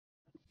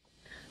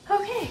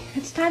Okay,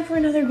 it's time for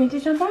another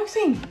vintage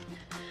unboxing.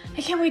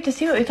 I can't wait to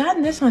see what we got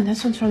in this one.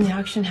 This one's from the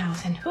auction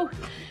house, and whew,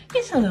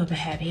 it's a little bit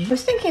heavy. I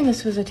was thinking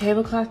this was a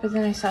tablecloth, but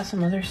then I saw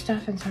some other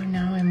stuff, and so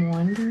now I'm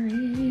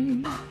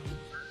wondering.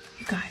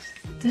 You guys,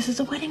 this is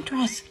a wedding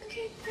dress. Look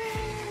at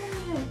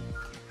that.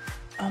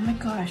 Oh my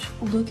gosh,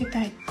 look at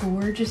that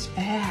gorgeous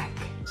back.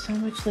 So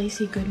much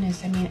lacy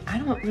goodness. I mean, I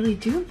don't really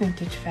do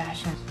vintage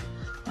fashion.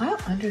 Well,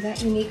 under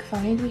that unique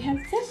find, we have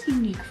this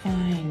unique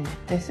find.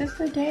 This is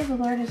the day the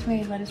Lord has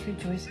made. Let us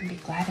rejoice and be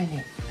glad in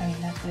it. I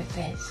mean, that's what it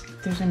says.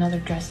 There's another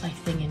dress-like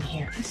thing in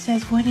here. It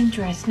says wedding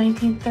dress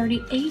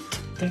 1938.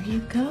 There you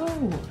go.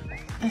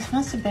 This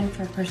must have been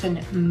for a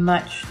person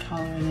much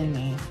taller than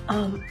me.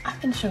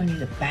 I've been showing you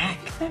the back.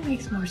 That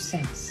makes more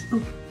sense.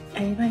 Ooh,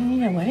 anybody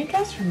need a wedding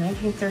dress from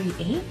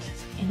 1938?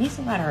 It needs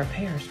a lot of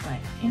repairs, but,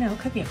 you know, it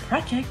could be a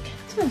project.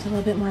 This one's a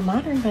little bit more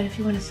modern, but if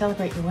you want to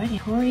celebrate your wedding,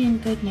 Victorian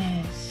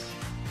goodness.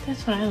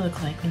 That's what I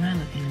look like when I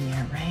look in the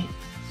mirror, right?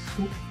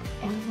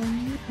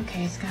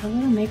 Okay, it's got a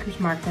little maker's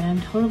mark that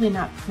I'm totally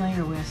not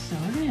familiar with, so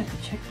we're gonna have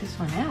to check this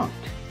one out.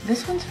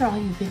 This one's for all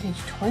you vintage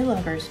toy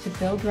lovers to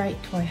build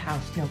right toy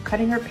house. No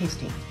cutting or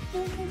pasting.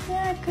 Look at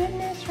that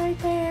goodness right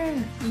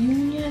there.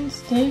 Union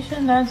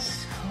Station,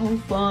 that's so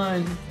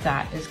fun.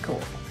 That is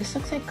cool. This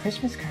looks like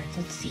Christmas cards.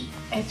 Let's see.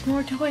 It's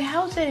more toy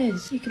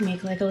houses. You can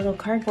make like a little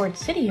cardboard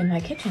city in my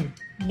kitchen.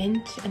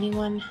 Mint,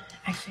 anyone?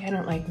 Actually, I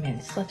don't like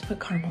mints. Let's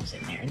put caramels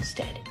in there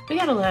instead. We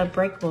got a lot of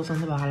breakables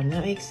on the bottom.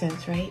 That makes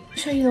sense, right? I'll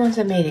show you the ones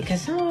that made it,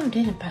 because some of them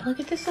didn't, but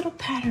look at this little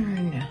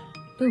pattern.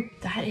 Ooh,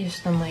 that is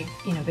some, like,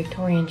 you know,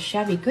 Victorian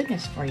shabby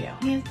goodness for you.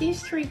 We have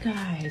these three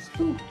guys.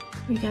 Ooh,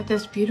 we got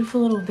this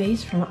beautiful little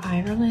vase from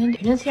Ireland.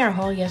 If you didn't see our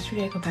haul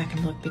yesterday, go back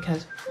and look,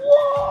 because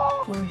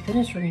whoa! Before we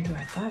finish, we're going to do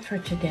our thought for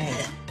today.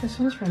 This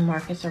one's from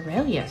Marcus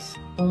Aurelius.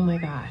 Oh my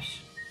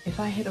gosh. If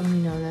I had only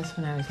known this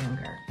when I was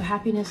younger. The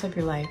happiness of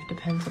your life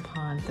depends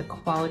upon the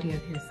quality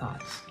of your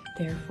thoughts.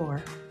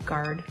 Therefore,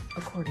 guard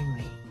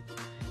accordingly.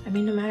 I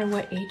mean, no matter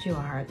what age you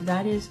are,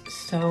 that is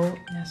so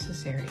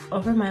necessary.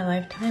 Over my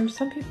lifetime,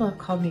 some people have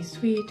called me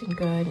sweet and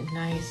good and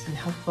nice and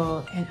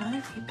helpful, and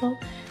other people,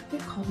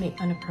 they've called me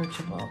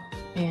unapproachable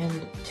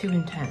and too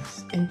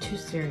intense and too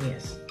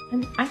serious.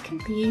 And I can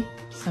be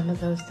some of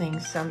those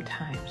things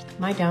sometimes.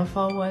 My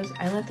downfall was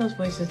I let those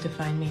voices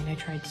define me, and I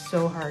tried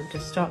so hard to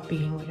stop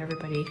being what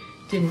everybody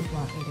didn't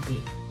want me to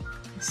be,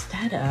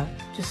 instead of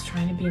just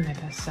trying to be my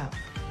best self.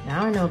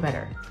 Now I know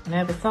better. When I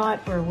have a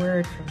thought or a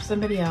word from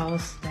somebody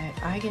else, that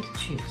I get to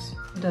choose.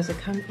 Does it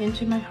come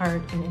into my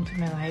heart and into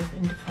my life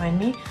and define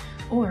me?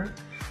 Or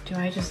do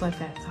I just let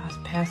that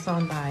thought pass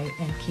on by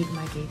and keep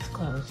my gates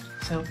closed?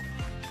 So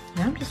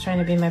now I'm just trying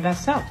to be my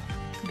best self.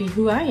 Be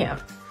who I am.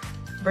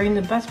 Bring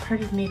the best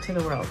part of me to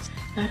the world.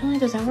 Not only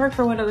does that work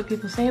for what other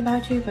people say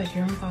about you, but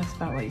your own thoughts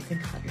about what you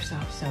think about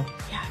yourself. So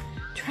yeah,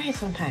 try it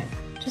sometime.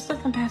 Just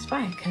let them pass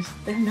by, because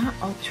they're not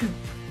all true.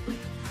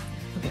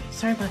 Okay,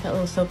 sorry about that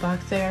little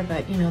soapbox there,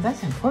 but you know,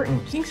 that's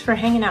important. Thanks for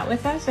hanging out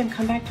with us, and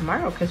come back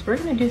tomorrow, because we're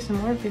gonna do some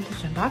more vintage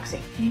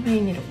unboxing. Anybody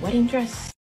need a wedding dress?